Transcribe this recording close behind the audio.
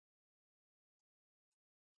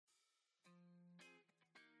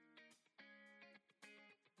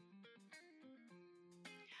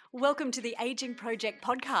Welcome to the Aging Project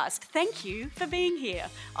podcast. Thank you for being here.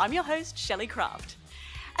 I'm your host, Shelley Craft.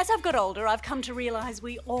 As I've got older, I've come to realise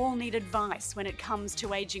we all need advice when it comes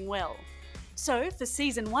to ageing well. So, for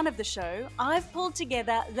season 1 of the show, I've pulled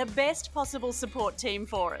together the best possible support team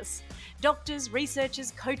for us. Doctors,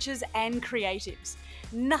 researchers, coaches, and creatives.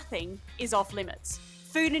 Nothing is off limits.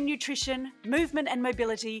 Food and nutrition, movement and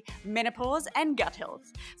mobility, menopause and gut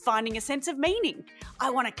health, finding a sense of meaning. I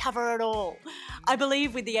want to cover it all. I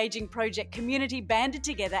believe with the Aging Project community banded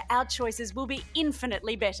together, our choices will be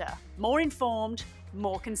infinitely better, more informed,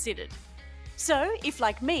 more considered. So, if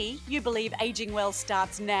like me, you believe aging well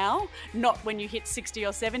starts now, not when you hit 60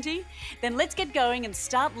 or 70, then let's get going and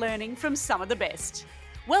start learning from some of the best.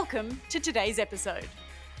 Welcome to today's episode.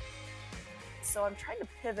 So I'm trying to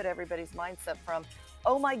pivot everybody's mindset from,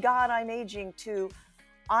 oh my God, I'm aging, to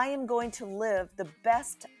I am going to live the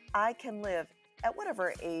best I can live at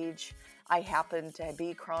whatever age I happen to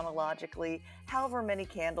be chronologically, however many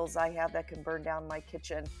candles I have that can burn down my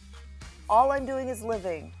kitchen. All I'm doing is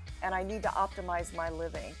living, and I need to optimize my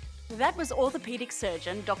living. That was orthopedic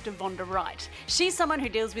surgeon Dr. Vonda Wright. She's someone who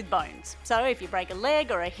deals with bones. So if you break a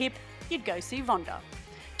leg or a hip, you'd go see Vonda.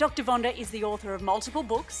 Dr. Vonda is the author of multiple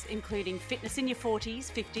books, including Fitness in Your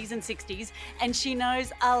 40s, 50s and 60s, and she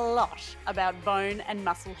knows a lot about bone and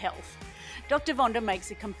muscle health. Dr. Vonda makes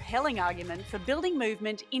a compelling argument for building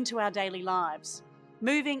movement into our daily lives.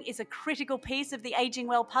 Moving is a critical piece of the Aging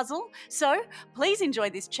Well puzzle, so please enjoy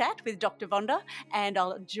this chat with Dr. Vonda, and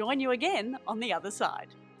I'll join you again on the other side.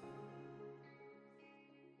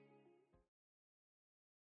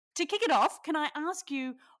 To kick it off, can I ask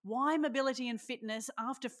you why mobility and fitness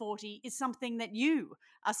after 40 is something that you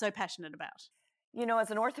are so passionate about? You know,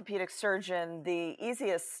 as an orthopedic surgeon, the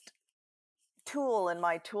easiest tool in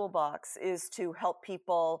my toolbox is to help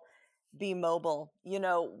people be mobile. You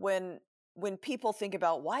know, when people think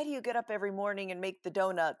about, why do you get up every morning and make the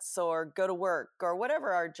donuts or go to work or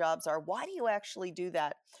whatever our jobs are, why do you actually do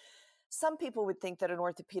that? Some people would think that an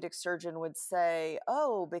orthopedic surgeon would say,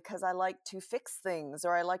 oh, because I like to fix things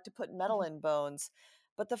or I like to put metal in bones.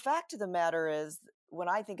 But the fact of the matter is, when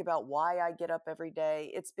I think about why I get up every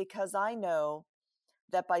day, it's because I know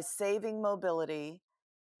that by saving mobility,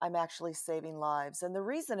 I'm actually saving lives. And the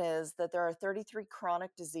reason is that there are 33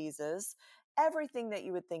 chronic diseases, everything that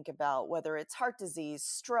you would think about, whether it's heart disease,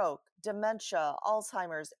 stroke, dementia,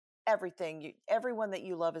 Alzheimer's, everything, everyone that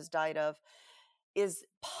you love has died of, is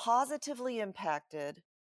positively impacted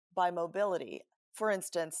by mobility. For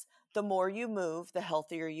instance, the more you move, the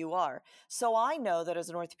healthier you are. So I know that as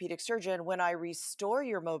an orthopedic surgeon, when I restore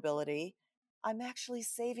your mobility, I'm actually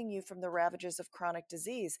saving you from the ravages of chronic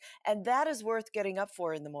disease. And that is worth getting up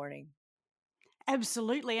for in the morning.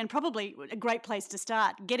 Absolutely, and probably a great place to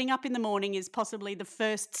start. Getting up in the morning is possibly the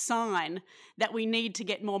first sign that we need to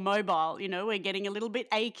get more mobile. You know, we're getting a little bit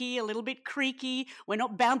achy, a little bit creaky. We're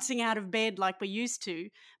not bouncing out of bed like we used to,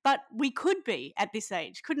 but we could be at this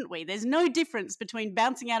age, couldn't we? There's no difference between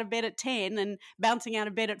bouncing out of bed at 10 and bouncing out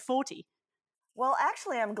of bed at 40. Well,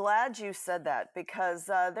 actually, I'm glad you said that, because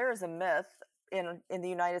there is a myth in the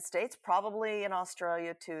United States, probably in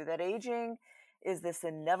Australia too, that aging is this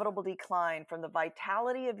inevitable decline from the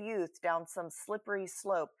vitality of youth down some slippery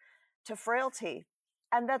slope to frailty,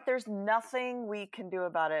 and that there's nothing we can do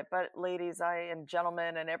about it. But ladies, and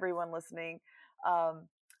gentlemen, and everyone listening, I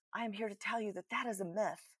am here to tell you that that is a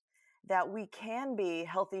myth, that we can be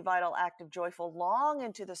healthy, vital, active, joyful long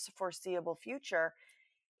into the foreseeable future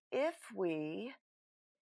if we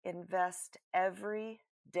invest every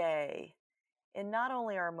day in not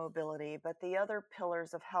only our mobility, but the other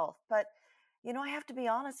pillars of health. But, you know, I have to be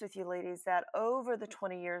honest with you, ladies, that over the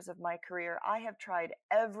 20 years of my career, I have tried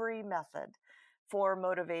every method for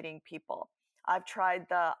motivating people. I've tried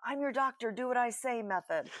the I'm your doctor, do what I say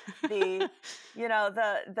method, the,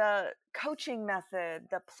 the coaching method,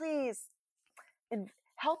 the please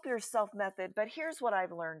help yourself method. But here's what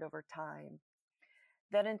I've learned over time,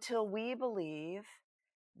 that until we believe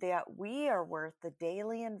that we are worth the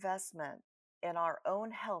daily investment in our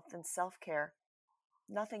own health and self-care,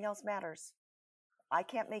 nothing else matters. I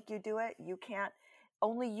can't make you do it. You can't.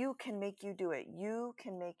 Only you can make you do it. You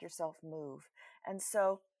can make yourself move. And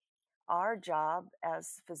so our job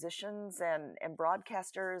as physicians and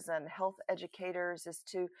broadcasters and health educators is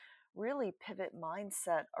to really pivot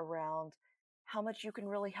mindset around how much you can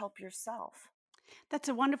really help yourself. That's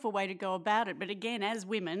a wonderful way to go about it. But again, as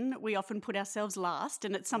women, we often put ourselves last,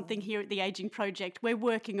 and it's something here at the Aging Project we're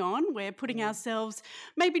working on. We're putting Mm. ourselves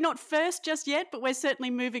maybe not first just yet, but we're certainly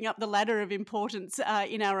moving up the ladder of importance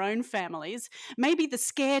in our own families. Maybe the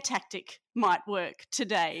scare tactic might work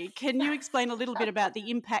today. Can you explain a little bit about the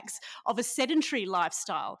impacts of a sedentary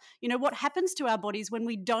lifestyle? You know, what happens to our bodies when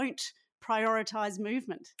we don't prioritize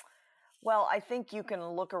movement? Well, I think you can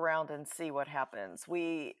look around and see what happens.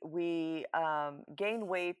 We gain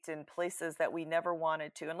weight in places that we never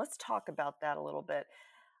wanted to, and let's talk about that a little bit.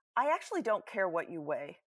 I actually don't care what you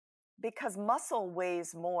weigh because muscle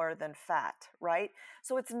weighs more than fat, right?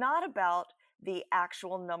 So it's not about the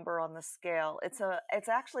actual number on the scale. It's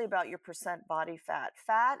actually about your percent body fat.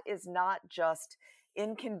 Fat is not just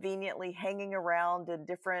inconveniently hanging around in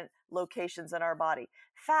different locations in our body.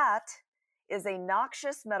 Fat is a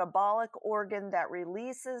noxious metabolic organ that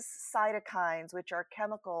releases cytokines, which are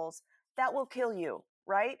chemicals that will kill you,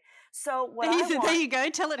 right? So what I There want, you go.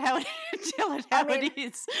 Tell it how it, tell it I how mean, it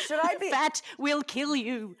is. should I be Fat will kill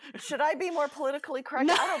you. should I be more politically correct?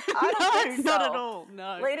 No, I don't think no, not at so. all.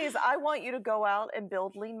 No. Ladies, I want you to go out and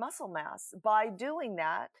build lean muscle mass. By doing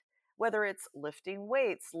that, whether it's lifting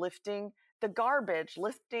weights, lifting the garbage,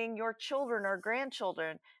 lifting your children or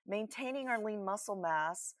grandchildren, maintaining our lean muscle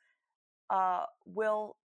mass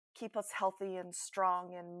will keep us healthy and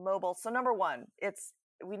strong and mobile. So number one, it's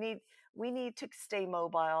we need we need to stay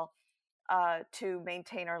mobile to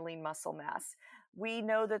maintain our lean muscle mass. We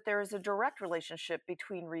know that there is a direct relationship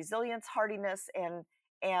between resilience, hardiness,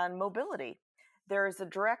 and mobility. There is a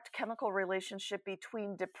direct chemical relationship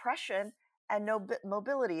between depression and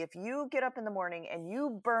mobility. If you get up in the morning and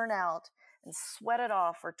you burn out and sweat it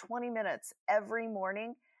off for 20 minutes every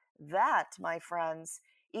morning, that, my friends,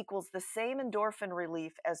 equals the same endorphin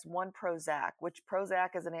relief as one Prozac, which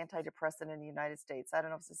Prozac is an antidepressant in the United States. I don't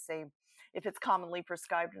know if it's the same, if it's commonly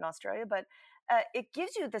prescribed in Australia, but it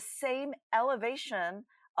gives you the same elevation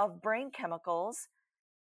of brain chemicals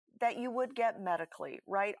that you would get medically,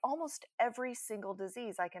 right? Almost every single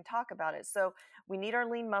disease, I can talk about it. So we need our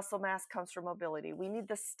lean muscle mass, comes from mobility. We need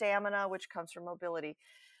the stamina, which comes from mobility.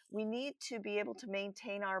 We need to be able to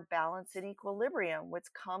maintain our balance and equilibrium, which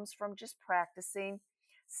comes from just practicing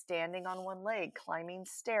standing on one leg, climbing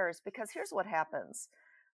stairs. Because here's what happens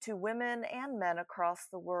to women and men across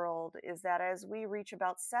the world is that as we reach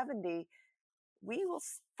about 70, we will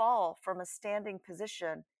fall from a standing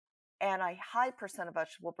position, and a high percent of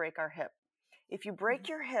us will break our hip. If you break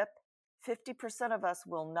your hip, 50% of us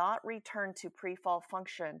will not return to pre-fall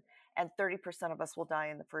function, and 30% of us will die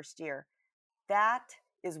in the first year. That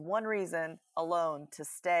is one reason alone to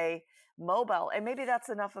stay mobile. And maybe that's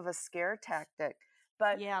enough of a scare tactic.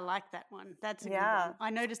 But Yeah, I like that one. That's a good yeah, one. I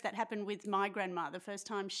noticed that happened with my grandma the first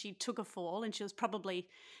time she took a fall, and she was probably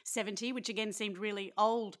 70, which again seemed really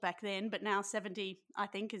old back then, but now 70, I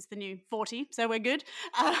think, is the new 40. So we're good.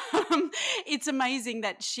 It's amazing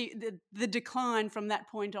that the decline from that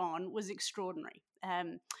point on was extraordinary.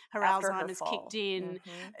 Her after her Alzheimer's fall. kicked in.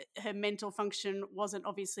 Mm-hmm. Her mental function wasn't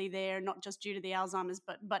obviously there, not just due to the Alzheimer's,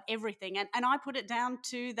 but everything. And I put it down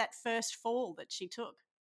to that first fall that she took.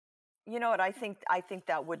 You know what? I think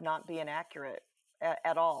that would not be inaccurate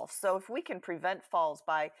at all. So if we can prevent falls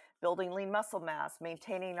by building lean muscle mass,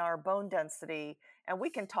 maintaining our bone density, and we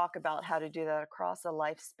can talk about how to do that across a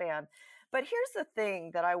lifespan. But here's the thing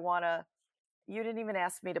that I want to, you didn't even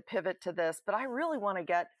ask me to pivot to this, but I really want to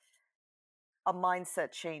get a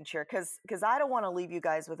mindset change here because I don't want to leave you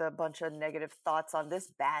guys with a bunch of negative thoughts on this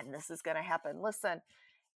badness is going to happen. Listen,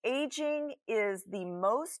 aging is the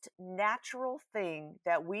most natural thing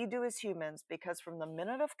that we do as humans because from the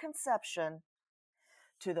minute of conception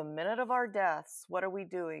to the minute of our deaths, what are we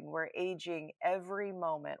doing? We're aging every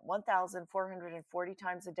moment, 1,440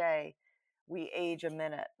 times a day. We age a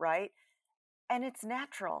minute, right? And it's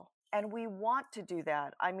natural. And we want to do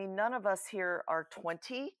that. I mean, none of us here are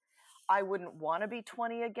 20. I wouldn't want to be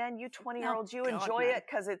 20 again. You 20-year-olds, you God, enjoy no. it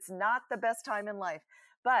because it's not the best time in life.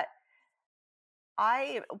 But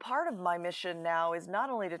part of my mission now is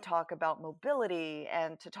not only to talk about mobility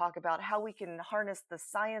and to talk about how we can harness the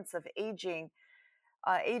science of aging,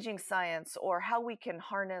 aging science, or how we can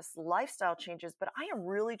harness lifestyle changes, but I am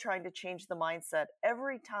really trying to change the mindset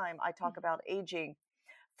every time I talk about aging.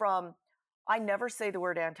 From, I never say the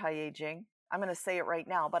word anti-aging. I'm going to say it right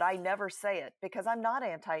now, but I never say it because I'm not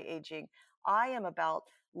anti-aging. I am about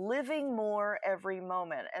living more every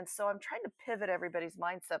moment. And so I'm trying to pivot everybody's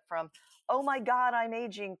mindset from, oh my God, I'm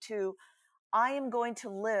aging, to I am going to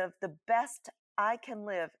live the best I can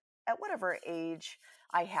live at whatever age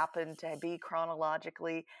I happen to be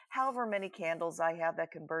chronologically, however many candles I have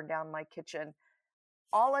that can burn down my kitchen.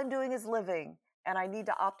 All I'm doing is living. and I need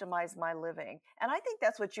to optimize my living. And I think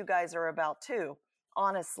that's what you guys are about too,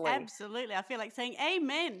 honestly. Absolutely. I feel like saying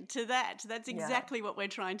amen to that. That's Yeah. exactly what we're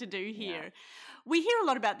trying to do Yeah. here. We hear a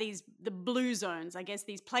lot about the blue zones, I guess,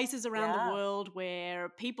 these places around the Yeah. world where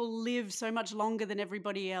people live so much longer than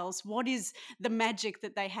everybody else. What is the magic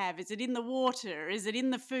that they have? Is it in the water? Is it in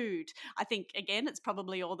the food? I think, again, it's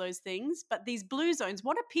probably all those things. But these blue zones,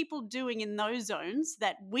 what are people doing in those zones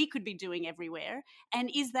that we could be doing everywhere? And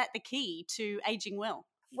is that the key to aging well?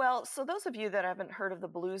 Well, so those of you that haven't heard of the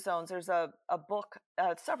Blue Zones, there's a book,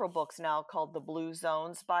 several books now called The Blue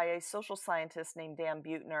Zones by a social scientist named Dan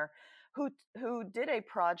Buettner, who did a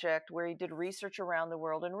project where he did research around the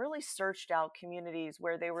world and really searched out communities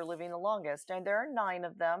where they were living the longest. And there are 9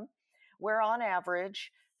 of them where on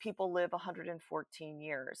average people live 114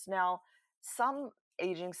 years. Now, some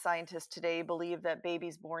aging scientists today believe that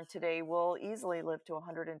babies born today will easily live to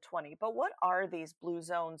 120. But what are these blue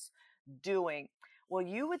zones doing? Well,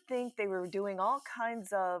 you would think they were doing all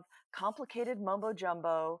kinds of complicated mumbo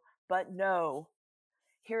jumbo, but no.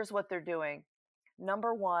 Here's what they're doing.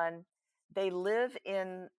 Number one, they live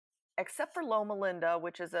in, except for Loma Linda,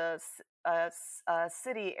 which is a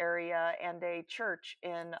city area and a church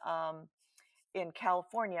in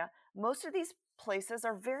California. Most of these places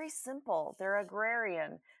are very simple. They're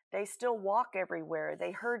agrarian. They still walk everywhere.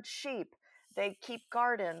 They herd sheep. They keep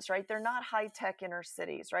gardens, right? They're not high-tech inner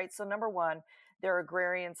cities, right? So number one, they're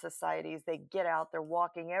agrarian societies. They get out, they're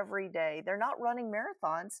walking every day. They're not running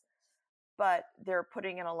marathons, but they're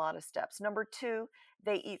putting in a lot of steps. Number two,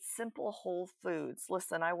 they eat simple whole foods.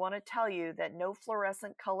 Listen, I want to tell you that no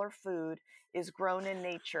fluorescent color food is grown in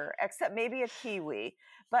nature, except maybe a kiwi.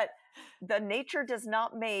 But the nature does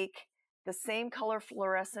not make the same color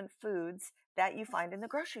fluorescent foods that you find in the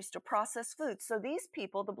grocery store, processed foods. So these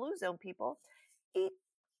people, the blue zone people, eat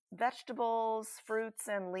vegetables, fruits,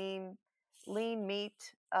 and lean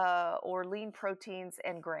meat or lean proteins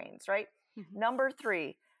and grains, right? Mhm. Number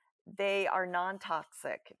three, they are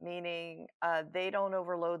non-toxic, meaning they don't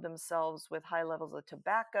overload themselves with high levels of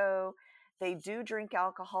tobacco. They do drink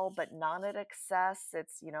alcohol, but not at excess.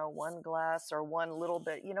 It's, one glass or one little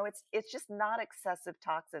bit, it's just not excessive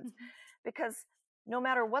toxins, Mhm. because no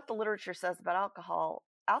matter what the literature says about alcohol,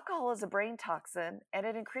 alcohol is a brain toxin and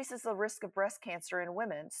it increases the risk of breast cancer in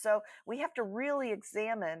women. So we have to really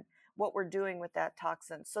examine what we're doing with that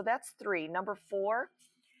toxin. So that's 3. Number 4,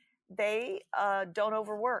 they don't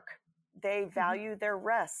overwork. They Mhm. value their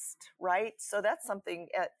rest, right? So that's something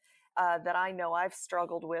that I know I've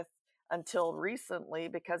struggled with until recently,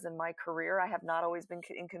 because in my career, I have not always been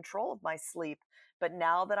in control of my sleep. But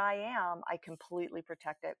now that I am, I completely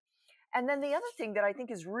protect it. And then the other thing that I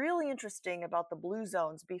think is really interesting about the blue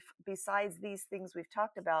zones, besides these things we've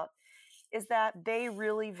talked about, is that they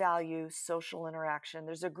really value social interaction.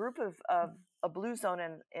 There's a group of a blue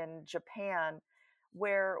zone in Japan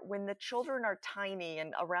where when the children are tiny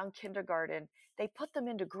and around kindergarten, they put them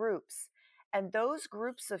into groups. And those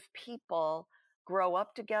groups of people grow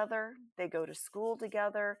up together, they go to school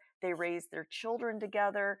together, they raise their children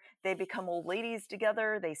together, they become old ladies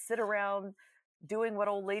together, they sit around doing what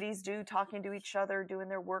old ladies do, talking to each other, doing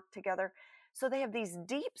their work together. So they have these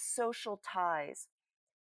deep social ties.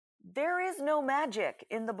 There is no magic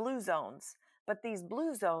in the blue zones, but these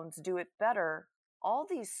blue zones do it better, all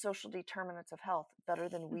these social determinants of health, better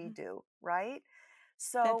than we Mhm. do, right?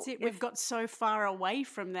 That's So it. We've if got so far away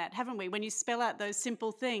from that, haven't we? When you spell out those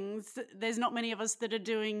simple things, there's not many of us that are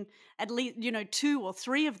doing at least, 2 or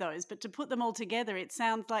 3 of those. But to put them all together, it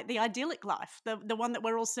sounds like the idyllic life, the one that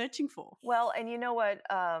we're all searching for. Well, and you know what?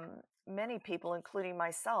 Many people, including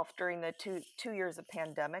myself, during the two years of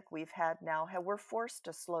pandemic we've had now, we're forced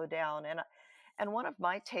to slow down. And one of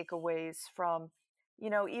my takeaways from,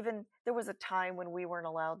 even there was a time when we weren't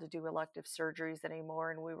allowed to do elective surgeries anymore,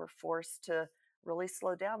 and we were forced to really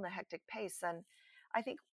slow down the hectic pace. And I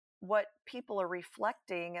think what people are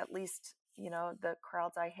reflecting, at least the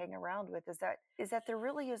crowds I hang around with, is that there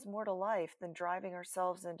really is more to life than driving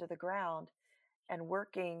ourselves into the ground and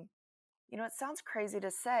working. It sounds crazy to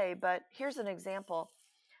say, but here's an example.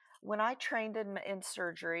 When I trained in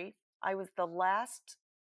surgery, I was the last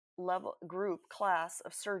level group class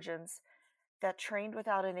of surgeons that trained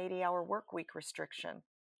without an 80-hour work week restriction,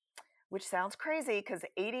 which sounds crazy because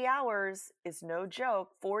 80 hours is no joke.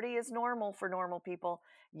 40 is normal for normal people.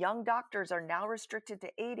 Young doctors are now restricted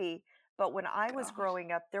to 80. But when I was God.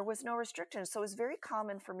 growing up, there was no restriction. So it was very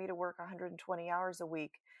common for me to work 120 hours a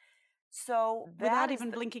week. So that Without is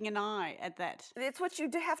even blinking an eye at that. it's what you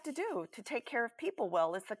have to do to take care of people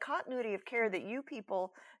well. It's the continuity of care that you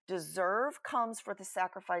people deserve comes for the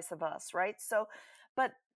sacrifice of us, right? So,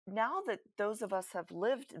 but now that those of us have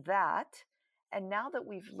lived that, And now that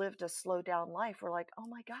we've lived a slow down life, we're like, oh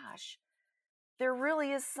my gosh, there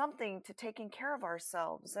really is something to taking care of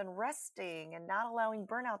ourselves and resting and not allowing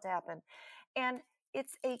burnout to happen. And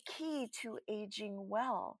it's a key to aging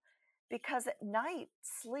well, because at night,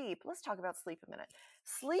 sleep, let's talk about sleep a minute.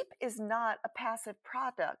 Sleep is not a passive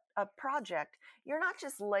project. You're not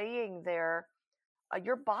just laying there.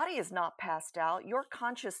 Your body is not passed out. Your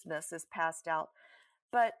consciousness is passed out.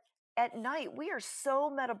 But at night, we are so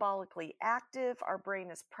metabolically active. Our brain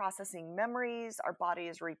is processing memories. Our body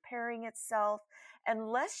is repairing itself.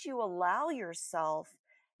 Unless you allow yourself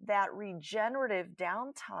that regenerative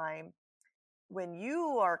downtime when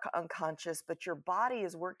you are unconscious, but your body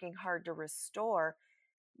is working hard to restore,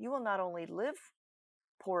 you will not only live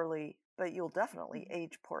poorly, but you'll definitely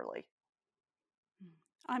age poorly.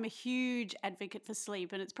 I'm a huge advocate for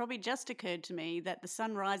sleep, and it's probably just occurred to me that the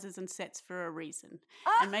sun rises and sets for a reason.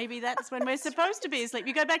 And maybe that's when we're supposed to be asleep.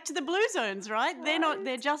 You go back to the blue zones, right?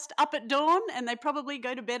 They're just up at dawn and they probably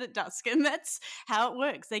go to bed at dusk. And that's how it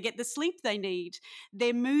works. They get the sleep they need.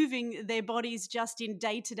 They're moving their bodies just in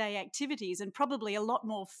day-to-day activities, and probably a lot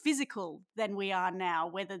more physical than we are now,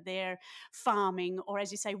 whether they're farming or,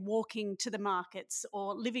 as you say, walking to the markets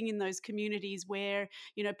or living in those communities where,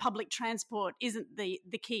 public transport isn't the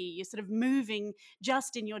key. You're sort of moving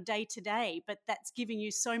just in your day to day, but that's giving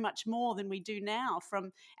you so much more than we do now,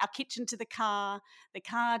 from our kitchen to the car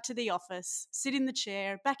to the office, sit in the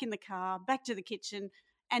chair, back in the car, back to the kitchen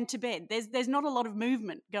and to bed. There's not a lot of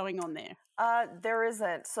movement going on there. There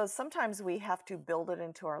isn't. So sometimes we have to build it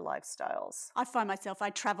into our lifestyles. I find myself, I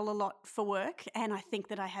travel a lot for work, and I think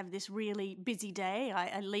that I have this really busy day.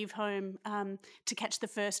 I leave home to catch the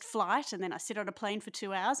first flight, and then I sit on a plane for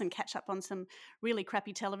 2 hours and catch up on some really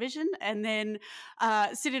crappy television, and then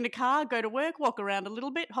sit in a car, go to work, walk around a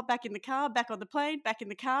little bit, hop back in the car, back on the plane, back in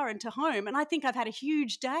the car and to home. And I think I've had a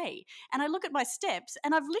huge day. And I look at my steps,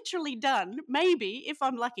 and I've literally done, maybe, if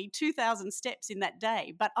I'm lucky, 2,000 steps in that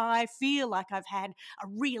day. But I feel like I've had a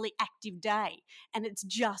really active day, and it's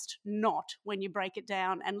just not when you break it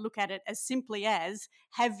down and look at it as simply as,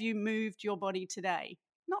 have you moved your body today?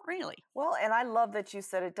 Not really. Well, and I love that you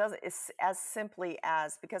said it's as simply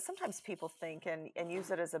as, because sometimes people think and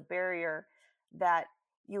use it as a barrier that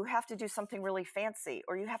you have to do something really fancy,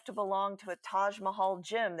 or you have to belong to a Taj Mahal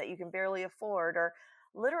gym that you can barely afford, or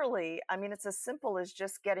literally, I mean, it's as simple as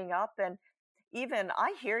just getting up. And even,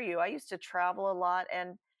 I hear you, I used to travel a lot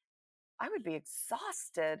and I would be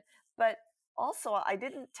exhausted, but also I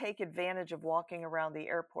didn't take advantage of walking around the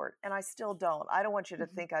airport, and I still don't. I don't want you to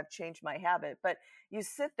think I've changed my habit, but you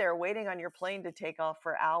sit there waiting on your plane to take off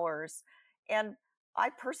for hours. And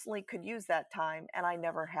I personally could use that time, and I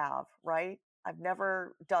never have, right? I've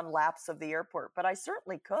never done laps of the airport, but I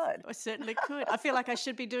certainly could. I certainly could. I feel like I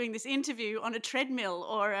should be doing this interview on a treadmill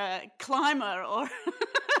or a climber or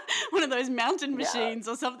one of those mountain machines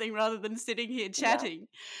or something, rather than sitting here chatting.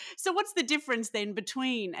 So what's the difference then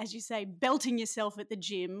between, as you say, belting yourself at the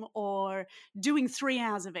gym or doing 3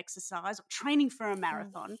 hours of exercise or training for a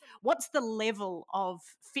marathon? What's the level of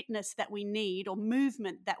fitness that we need or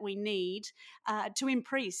movement that we need to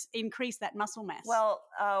increase that muscle mass? Well,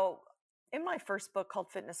 in my first book called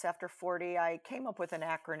Fitness After 40, I came up with an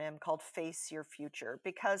acronym called Face Your Future,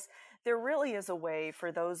 because there really is a way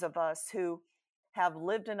for those of us who have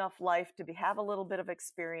lived enough life to have a little bit of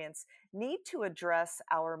experience, need to address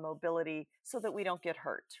our mobility so that we don't get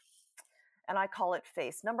hurt. And I call it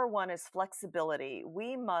FACE. Number one is flexibility.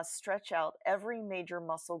 We must stretch out every major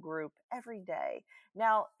muscle group every day.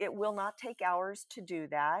 Now, it will not take hours to do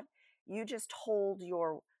that. You just hold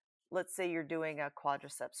let's say you're doing a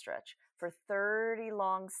quadricep stretch for 30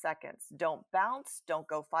 long seconds. Don't bounce. Don't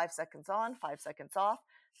go 5 seconds on, 5 seconds off.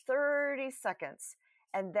 30 seconds.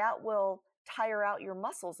 And that will tire out your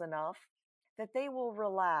muscles enough that they will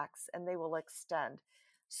relax and they will extend.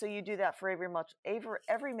 So you do that for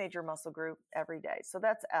every major muscle group every day. So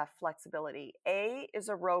that's F, flexibility. A is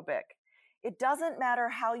aerobic. It doesn't matter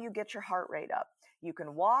how you get your heart rate up. You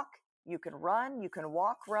can walk, you can run, you can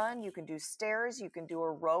walk, run, you can do stairs, you can do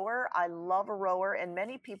a rower. I love a rower. And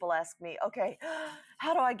many people ask me, okay,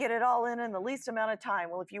 how do I get it all in the least amount of time?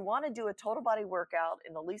 Well, if you want to do a total body workout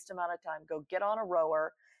in the least amount of time, go get on a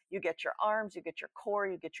rower. You get your arms, you get your core,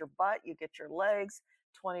 you get your butt, you get your legs,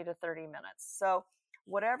 20 to 30 minutes. So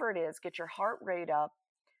whatever it is, get your heart rate up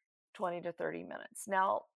 20 to 30 minutes.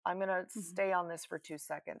 Now, I'm going to stay on this for 2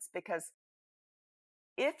 seconds, because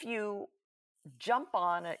if you jump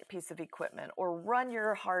on a piece of equipment or run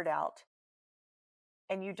your heart out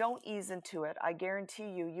and you don't ease into it, I guarantee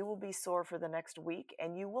you will be sore for the next week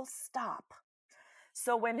and you will stop.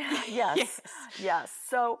 So when, Yes. yes, yes.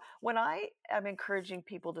 So when I am encouraging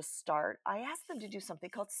people to start, I ask them to do something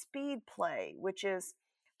called speed play, which is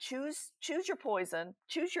choose your poison,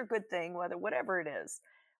 choose your good thing, whatever it is.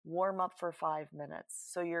 Warm up for 5 minutes.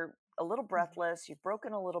 So you're a little Mhm. breathless, you've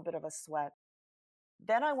broken a little bit of a sweat.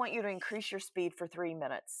 Then I want you to increase your speed for 3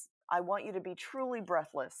 minutes. I want you to be truly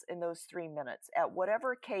breathless in those 3 minutes at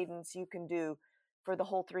whatever cadence you can do for the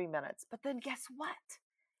whole 3 minutes. But then guess what?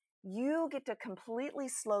 You get to completely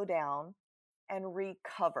slow down and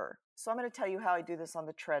recover. So I'm going to tell you how I do this on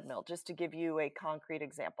the treadmill, just to give you a concrete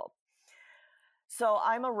example. So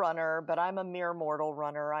I'm a runner, but I'm a mere mortal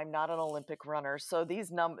runner. I'm not an Olympic runner. So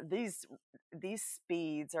these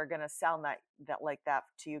speeds are going to sound like that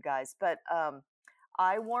to you guys. But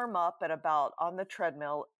I warm up at about on the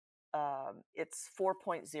treadmill. It's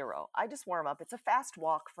 4.0. I just warm up. It's a fast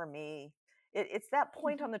walk for me. It's that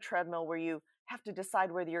point Mhm. on the treadmill where you have to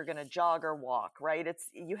decide whether you're going to jog or walk, right?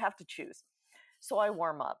 You have to choose. So I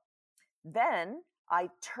warm up. Then I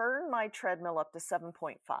turn my treadmill up to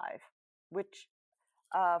 7.5, which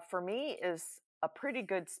for me is a pretty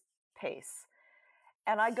good pace.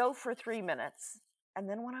 And I go for 3 minutes. And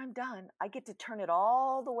then when I'm done, I get to turn it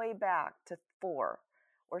all the way back to 4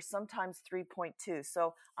 or sometimes 3.2.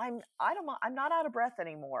 So I'm not out of breath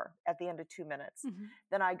anymore at the end of 2 minutes. Mhm.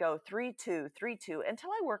 Then I go 3-2, 3-2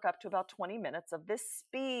 until I work up to about 20 minutes of this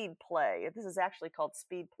speed play. This is actually called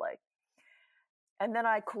speed play. And then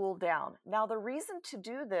I cool down. Now, the reason to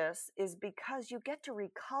do this is because you get to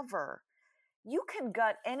recover. You can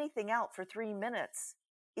gut anything out for 3 minutes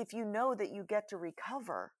if you know that you get to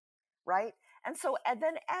recover, right? And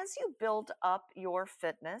then as you build up your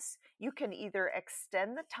fitness, you can either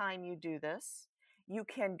extend the time you do this, you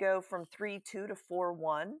can go from 3-2 to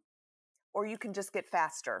 4-1, or you can just get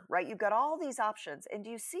faster, right? You've got all these options. And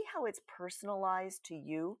do you see how it's personalized to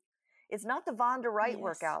you? It's not the Vonda Wright Yes.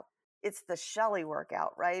 workout. It's the Shelley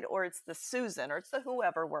workout, right? Or it's the Susan or it's the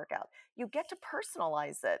whoever workout. You get to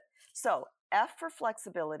personalize it. So F for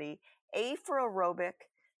flexibility, A for aerobic,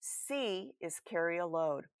 C is carry a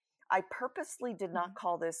load. I purposely did not Mhm.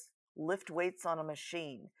 call this lift weights on a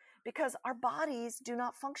machine because our bodies do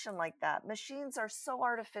not function like that. Machines are so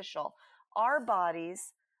artificial. Our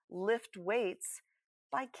bodies lift weights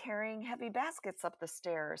by carrying heavy baskets up the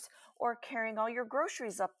stairs or carrying all your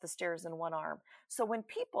groceries up the stairs in one arm. So when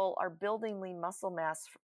people are building lean muscle mass,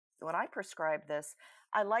 when I prescribe this,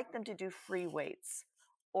 I like them to do free weights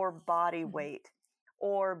or body Mhm. weight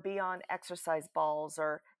or be on exercise balls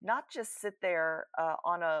or not just sit there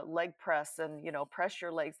on a leg press and press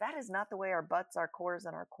your legs. That is not the way our butts, our cores,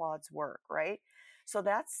 and our quads work, right? So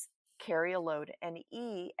that's carry a load. And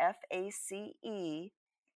FACE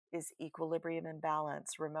is equilibrium and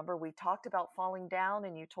balance. Remember, we talked about falling down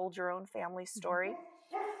and you told your own family Mhm. story?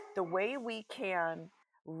 The way we can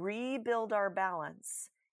rebuild our balance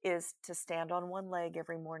is to stand on one leg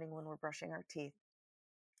every morning when we're brushing our teeth,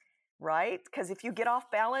 right? Because if you get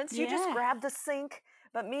off balance, you just Yeah. grab the sink.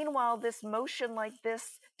 But meanwhile, this motion like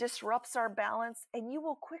this disrupts our balance, and you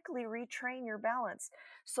will quickly retrain your balance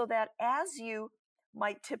so that as you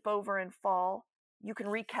might tip over and fall, you can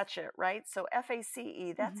recatch it, right? So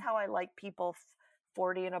FACE, that's Mhm. how I like people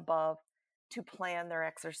 40 and above to plan their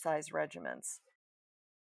exercise regimens.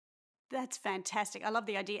 That's fantastic. I love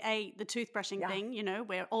the idea. The toothbrushing Yeah, thing,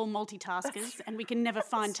 we're all that's, multitaskers and we can never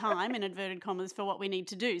find that's time, right. in inverted commas, for what we need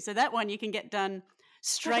to do. So that one you can get done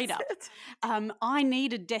straight That's up. it. I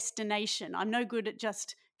need a destination. I'm no good at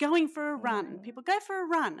just going for a run. Mm, People go for a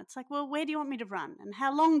run. It's like, well, where do you want me to run? And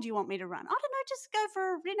how long do you want me to run? I don't know, just go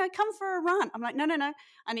for, come for a run. I'm like, no, no, no.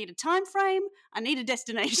 I need a time frame. I need a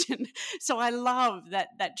destination. So I love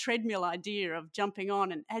that treadmill idea of jumping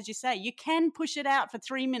on. And as you say, you can push it out for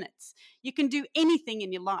 3 minutes. You can do anything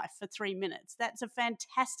in your life for 3 minutes. That's a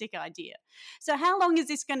fantastic idea. So, how long is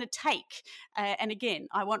this going to take? And again,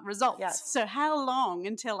 I want results. yes. So, how long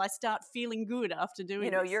until I start feeling good after doing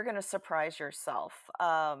this? You're going to surprise yourself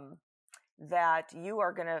that you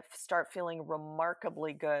are going to start feeling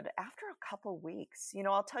remarkably good after a couple weeks.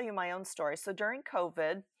 I'll tell you my own story. So during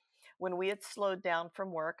COVID, when we had slowed down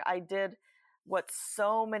from work, I did what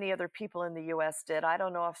so many other people in the US did. I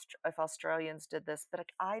don't know if Australians did this, but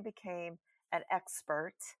I became an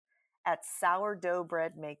expert at sourdough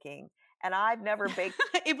bread making. And I've never baked.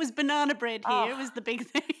 It was banana bread Oh, here, was the big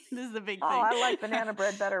thing. This is the big Oh, thing. I like banana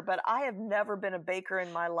bread better, but I have never been a baker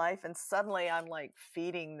in my life, and suddenly I'm like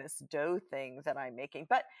feeding this dough thing that I'm making.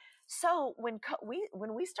 But so when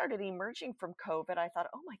we started emerging from COVID, I thought,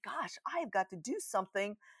 oh my gosh, I've got to do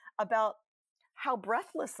something about how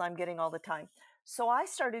breathless I'm getting all the time. So I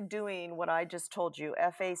started doing what I just told you,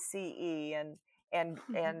 FACE and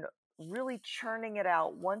Mhm. really churning it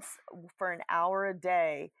out once for an hour a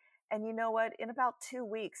day. And you know what? In about 2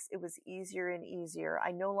 weeks, it was easier and easier.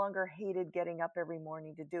 I no longer hated getting up every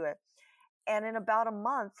morning to do it. And in about a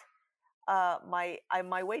month,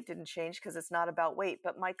 my weight didn't change because it's not about weight,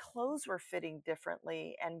 but my clothes were fitting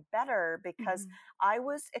differently and better because I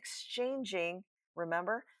was exchanging,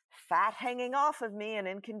 remember, fat hanging off of me in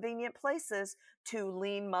inconvenient places to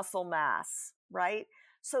lean muscle mass, right?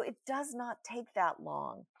 So it does not take that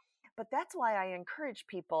long. But that's why I encourage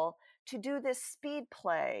people to do this speed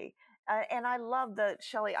play. And I love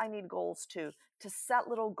Shelley, I need goals too, to set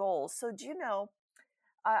little goals. So do you know,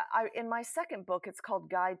 in my second book, it's called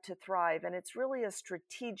Guide to Thrive, and it's really a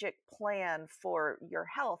strategic plan for your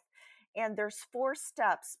health. And there's 4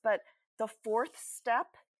 steps, but the 4th step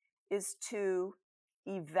is to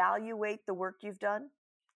evaluate the work you've done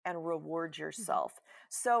and reward yourself.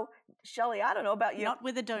 So, Shelley, I don't know about you. Not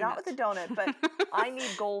with a donut. Not with a donut, but I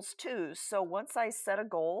need goals too. So once I set a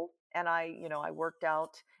goal and I worked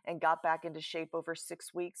out and got back into shape over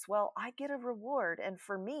 6 weeks, well, I get a reward. And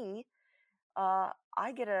for me,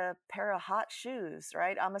 I get a pair of hot shoes,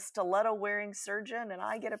 right? I'm a stiletto wearing surgeon and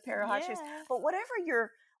I get a pair of hot shoes. But whatever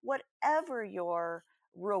your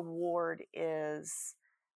reward is,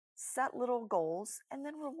 set little goals and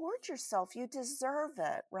then reward yourself. You deserve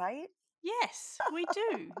it, right? Yes, we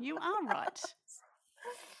do. You are right.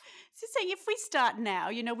 So saying if we start now,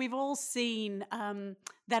 we've all seen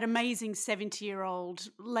that amazing 70-year-old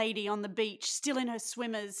lady on the beach, still in her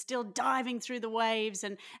swimmers, still diving through the waves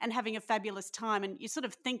and having a fabulous time. And you sort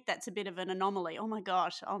of think that's a bit of an anomaly. Oh my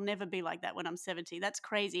gosh, I'll never be like that when I'm 70. That's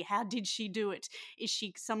crazy. How did she do it? Is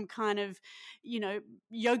she some kind of,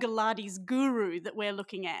 yoga Laddis guru that we're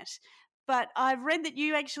looking at? But I've read that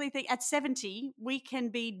you actually think at 70, we can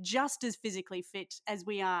be just as physically fit as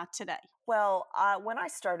we are today. Well, when I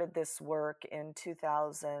started this work in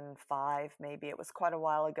 2005, maybe it was quite a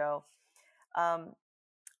while ago,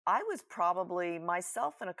 I was probably,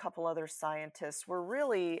 myself and a couple other scientists were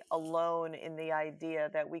really alone in the idea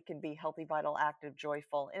that we can be healthy, vital, active,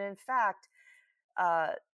 joyful. And in fact,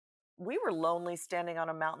 we were lonely standing on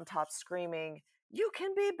a mountaintop screaming, "You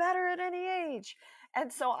can be better at any age."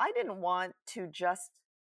 And so I didn't want to just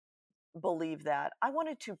believe that. I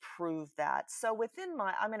wanted to prove that. So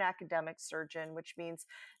I'm an academic surgeon, which means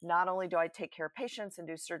not only do I take care of patients and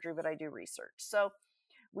do surgery, but I do research. So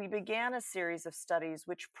we began a series of studies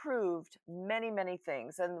which proved many, many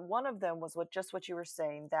things. And one of them was what you were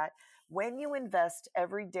saying, that when you invest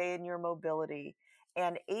every day in your mobility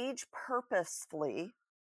and age purposefully,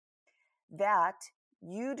 that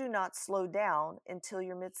you do not slow down until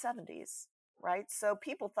your mid-70s, right? So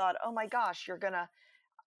people thought, oh my gosh, you're going to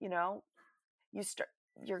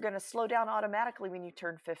slow down automatically when you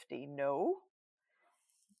turn 50. No.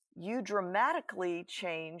 You dramatically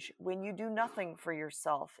change when you do nothing for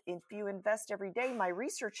yourself. If you invest every day, my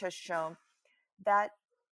research has shown that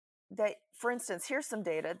for instance, here's some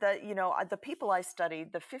data that, the people I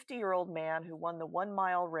studied, the 50-year-old man who won the 1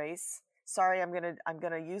 mile race. Sorry, I'm going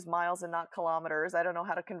to use miles and not kilometers. I don't know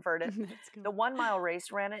how to convert it. Cool. The 1 mile race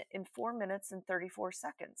ran it in 4 minutes and 34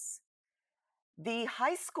 seconds. The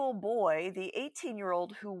high school boy, the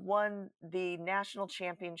 18-year-old who won the national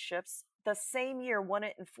championships the same year, won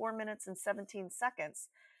it in 4 minutes and 17 seconds.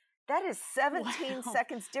 That is 17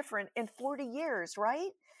 seconds different in 40 years,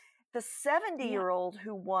 right? The 70-year-old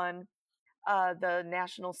who won the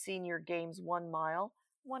National Senior Games 1 mile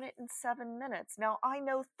won it in 7 minutes. Now, I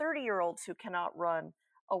know 30-year-olds who cannot run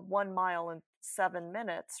a 1 mile in 7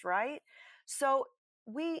 minutes, right? So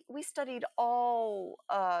we studied all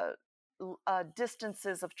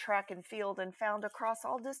distances of track and field and found across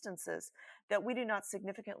all distances that we do not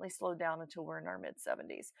significantly slow down until we're in our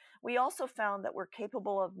mid-70s. We also found that we're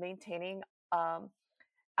capable of maintaining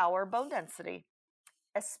our bone density,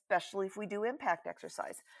 especially if we do impact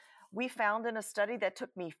exercise. We found in a study that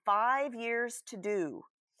took me 5 years to do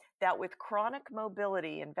that with chronic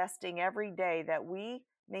mobility, investing every day, that we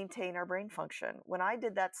maintain our brain function. When I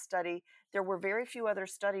did that study, there were very few other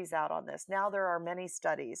studies out on this. Now there are many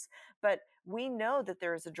studies, but we know that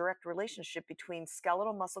there is a direct relationship between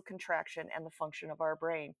skeletal muscle contraction and the function of our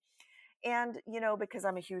brain. And, because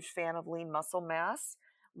I'm a huge fan of lean muscle mass,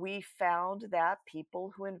 we found that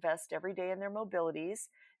people who invest every day in their mobilities,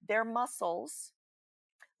 their muscles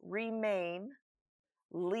remain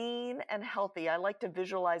lean and healthy. I like to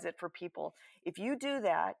visualize it for people. If you do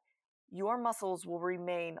that, your muscles will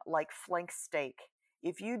remain like flank steak.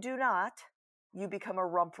 If you do not, you become a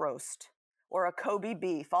rump roast or a Kobe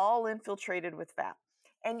beef, all infiltrated with fat,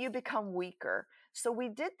 and you become weaker. So we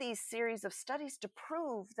did these series of studies to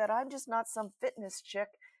prove that I'm just not some fitness chick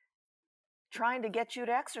trying to get you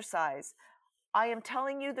to exercise. I am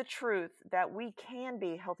telling you the truth that we can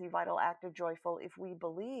be healthy, vital, active, joyful if we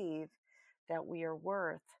believe that we are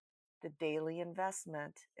worth the daily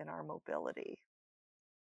investment in our mobility.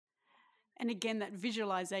 And again, that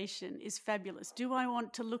visualization is fabulous. Do I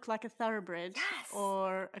want to look like a thoroughbred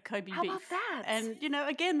or a Kobe How beef? about that? And,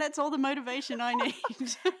 again, that's all the motivation I need.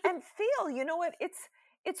 And feel, you know what?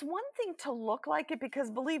 It's one thing to look like it, because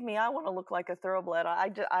believe me, I want to look like a thoroughbred.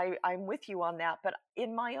 I'm with you on that. But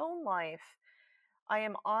in my own life, I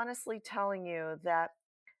am honestly telling you that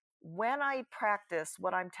when I practice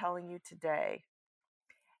what I'm telling you today,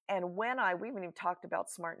 and we haven't even talked about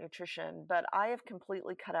smart nutrition, but I have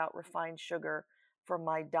completely cut out refined sugar from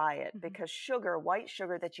my diet, because sugar, white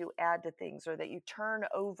sugar that you add to things, or that you turn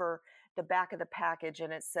over the back of the package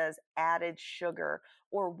and it says added sugar,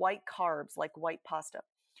 or white carbs like white pasta,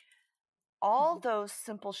 all those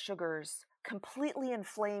simple sugars completely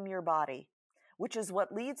inflame your body, which is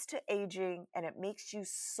what leads to aging, and it makes you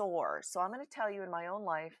sore. So I'm going to tell you, in my own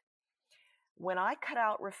life, when I cut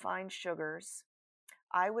out refined sugars,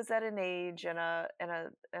 I was at an age and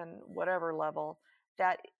whatever level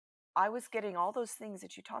that I was getting all those things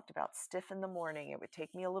that you talked about, stiff in the morning. It would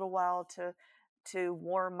take me a little while to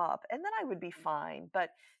warm up, and then I would be fine. But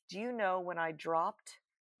do you know, when I dropped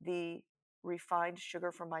the refined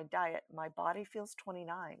sugar from my diet, my body feels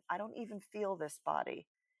 29. I don't even feel this body.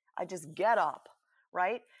 I just get up,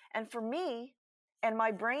 right? And for me, and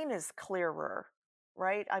my brain is clearer,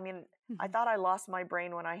 right? I mean, I thought I lost my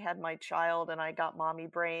brain when I had my child and I got mommy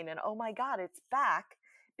brain, and oh my God, it's back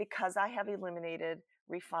because I have eliminated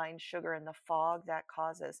refined sugar and the fog that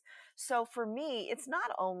causes. So for me, it's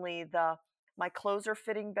not only my clothes are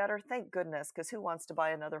fitting better, thank goodness, because who wants to buy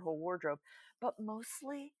another whole wardrobe? But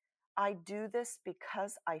mostly I do this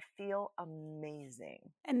because I feel amazing.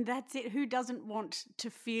 And that's it. Who doesn't want to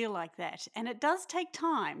feel like that? And it does take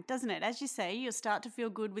time, doesn't it? As you say, you'll start to feel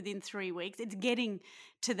good within 3 weeks. It's getting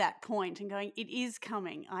to that point and going, it is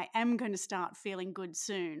coming. I am going to start feeling good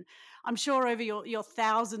soon. I'm sure over your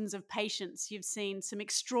thousands of patients, you've seen some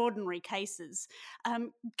extraordinary cases.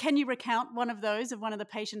 Can you recount one of those, of one of the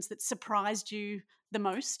patients that surprised you the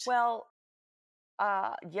most? Well,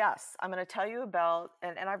 yes, I'm going to tell you about,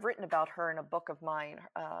 and I've written about her in a book of mine,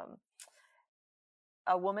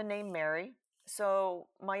 a woman named Mary. So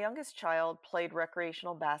my youngest child played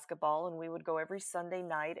recreational basketball, and we would go every Sunday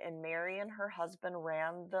night, and Mary and her husband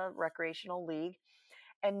ran the recreational league.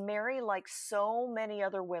 And Mary, like so many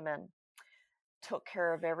other women, took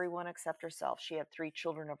care of everyone except herself. She had 3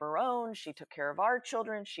 children of her own. She took care of our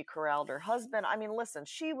children. She corralled her husband. I mean, listen,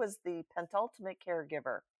 she was the penultimate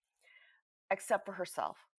caregiver, except for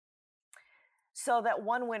herself. So that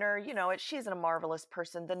one winter, she's a marvelous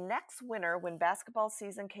person. The next winter, when basketball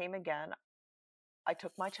season came again, I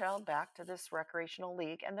took my child back to this recreational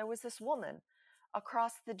league, and there was this woman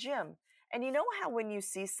across the gym. And you know how when you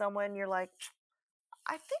see someone, you're like,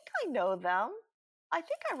 I think I know them. I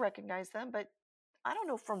think I recognize them, but I don't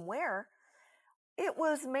know from where. It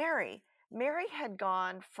was Mary. Mary had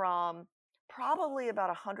gone from probably about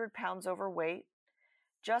 100 pounds overweight,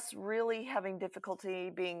 just really having difficulty,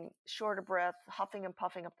 being short of breath, huffing and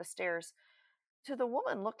puffing up the stairs, to the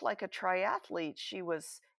woman looked like a triathlete. She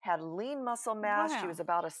had lean muscle mass. She was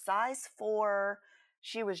about a size 4.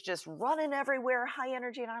 She was just running everywhere, high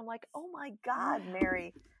energy. And I'm like, oh my God,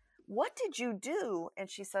 Mary, what did you do? And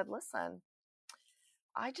she said, listen,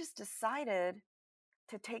 I just decided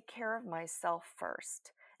to take care of myself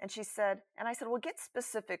first. And she said, and I said, well, get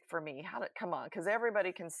specific for me. Come on, because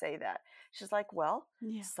everybody can say that. She's like, well,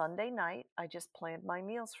 Sunday night, I just planned my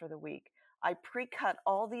meals for the week. I pre-cut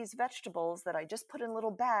all these vegetables that I just put in little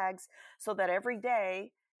bags, so that every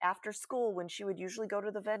day after school, when she would usually go to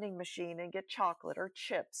the vending machine and get chocolate or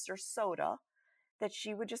chips or soda, that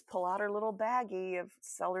she would just pull out her little baggie of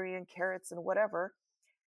celery and carrots and whatever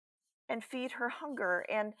and feed her hunger.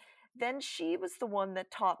 And then she was the one that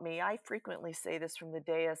taught me, I frequently say this from the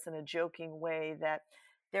dais in a joking way, that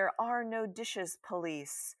there are no dishes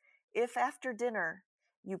police. If after dinner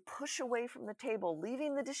you push away from the table,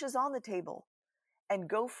 leaving the dishes on the table, and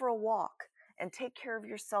go for a walk and take care of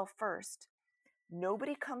yourself first,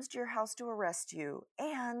 nobody comes to your house to arrest you,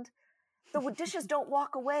 and the dishes don't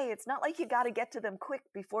walk away. It's not like you got to get to them quick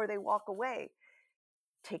before they walk away.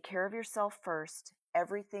 Take care of yourself first.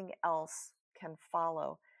 Everything else can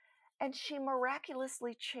follow. And she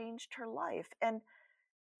miraculously changed her life. And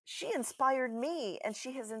she inspired me, and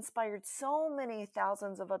she has inspired so many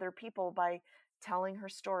thousands of other people by telling her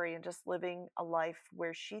story and just living a life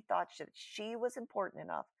where she thought that she was important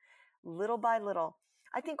enough, little by little.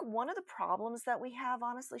 I think one of the problems that we have,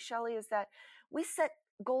 honestly, Shelley, is that we set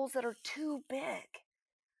goals that are too big,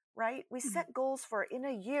 right? We set goals for in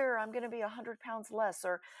a year, I'm going to be 100 pounds less,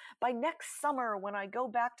 or by next summer, when I go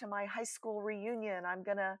back to my high school reunion, I'm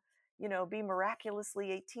going to, be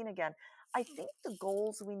miraculously 18 again. I think the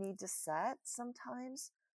goals we need to set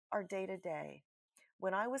sometimes are day to day.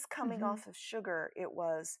 When I was coming off of sugar, it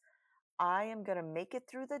was, I am going to make it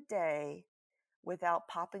through the day without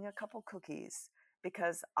popping a couple cookies,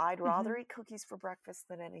 because I'd rather eat cookies for breakfast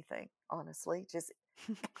than anything, honestly.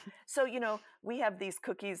 So, we have these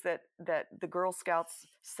cookies that the Girl Scouts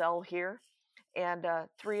sell here, and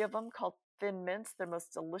 3 of them called Thin Mints. They're the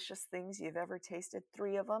most delicious things you've ever tasted.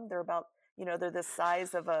 3 of them. They're about, they're the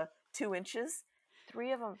size of 2 inches.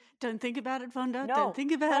 3 of them. Don't think about it, Vonda. No, Don't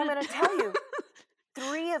think about but it. I'm going to tell you,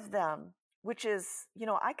 3 of them, which is,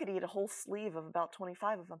 I could eat a whole sleeve of about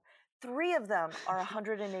 25 of them. 3 of them are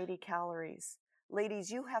 180 calories. Ladies,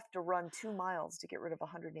 you have to run 2 miles to get rid of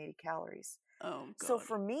 180 calories. Oh, God. So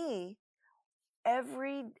for me,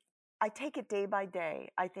 I take it day by day.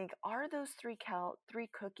 I think, are those 3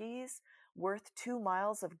 cookies worth 2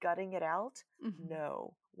 miles of gutting it out?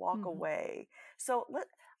 No, walk away. So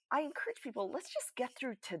I encourage people, let's just get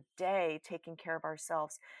through today taking care of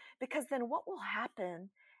ourselves, because then what will happen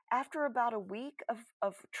after about a week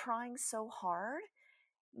of trying so hard,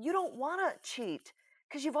 you don't want to cheat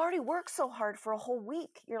because you've already worked so hard for a whole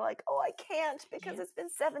week. You're like, oh, I can't because it's been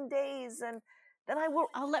 7 days, and then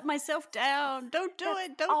I'll let myself down. Don't do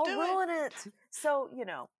it. I'll ruin it. So,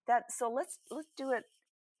 so let's do it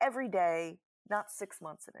every day, not 6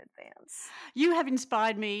 months in advance. You have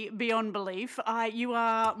inspired me beyond belief. You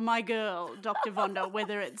are my girl, Dr. Vonda,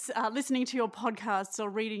 whether it's listening to your podcasts or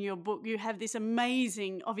reading your book. You have this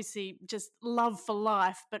amazing, obviously, just love for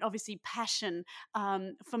life, but obviously passion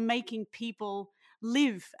for making people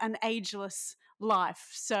live an ageless life.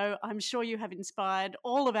 So I'm sure you have inspired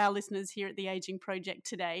all of our listeners here at the Aging Project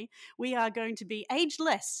today. We are going to be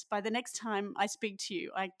ageless by the next time I speak to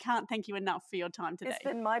you. I can't thank you enough for your time today. It's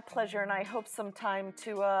been my pleasure, and I hope sometime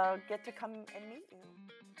to get to come and meet you.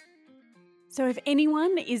 So if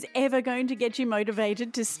anyone is ever going to get you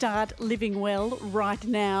motivated to start living well right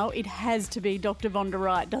now, it has to be Dr. Vonda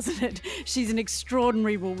Wright, doesn't it? She's an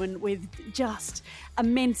extraordinary woman with just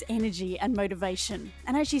immense energy and motivation.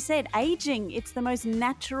 And as she said, aging, it's the most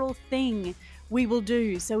natural thing we will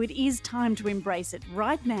do. So it is time to embrace it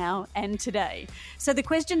right now and today. So the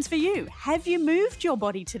question's for you. Have you moved your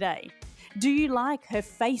body today? Do you like her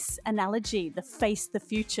face analogy, the face the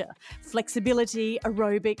future? Flexibility,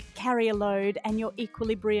 aerobic, carry a load, and your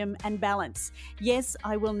equilibrium and balance. Yes,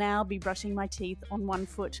 I will now be brushing my teeth on one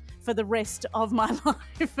foot for the rest of my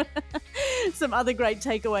life. Some other great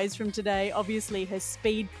takeaways from today, obviously her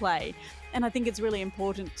speed play. And I think it's really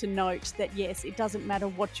important to note that, yes, it doesn't matter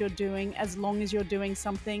what you're doing as long as you're doing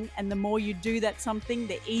something. And the more you do that something,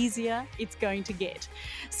 the easier it's going to get.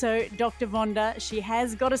 So Dr. Vonda, she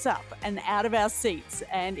has got us up and out of our seats.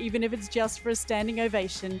 And even if it's just for a standing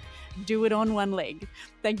ovation, do it on one leg.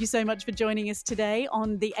 Thank you so much for joining us today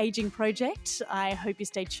on The Aging Project. I hope you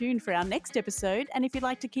stay tuned for our next episode. And if you'd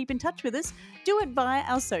like to keep in touch with us, do it via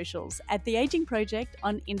our socials at The Aging Project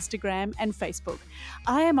on Instagram and Facebook.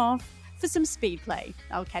 I am off for some speed play.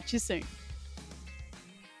 I'll catch you soon.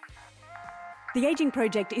 The Aging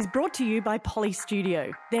Project is brought to you by Poly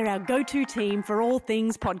Studio. They're our go-to team for all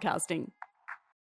things podcasting.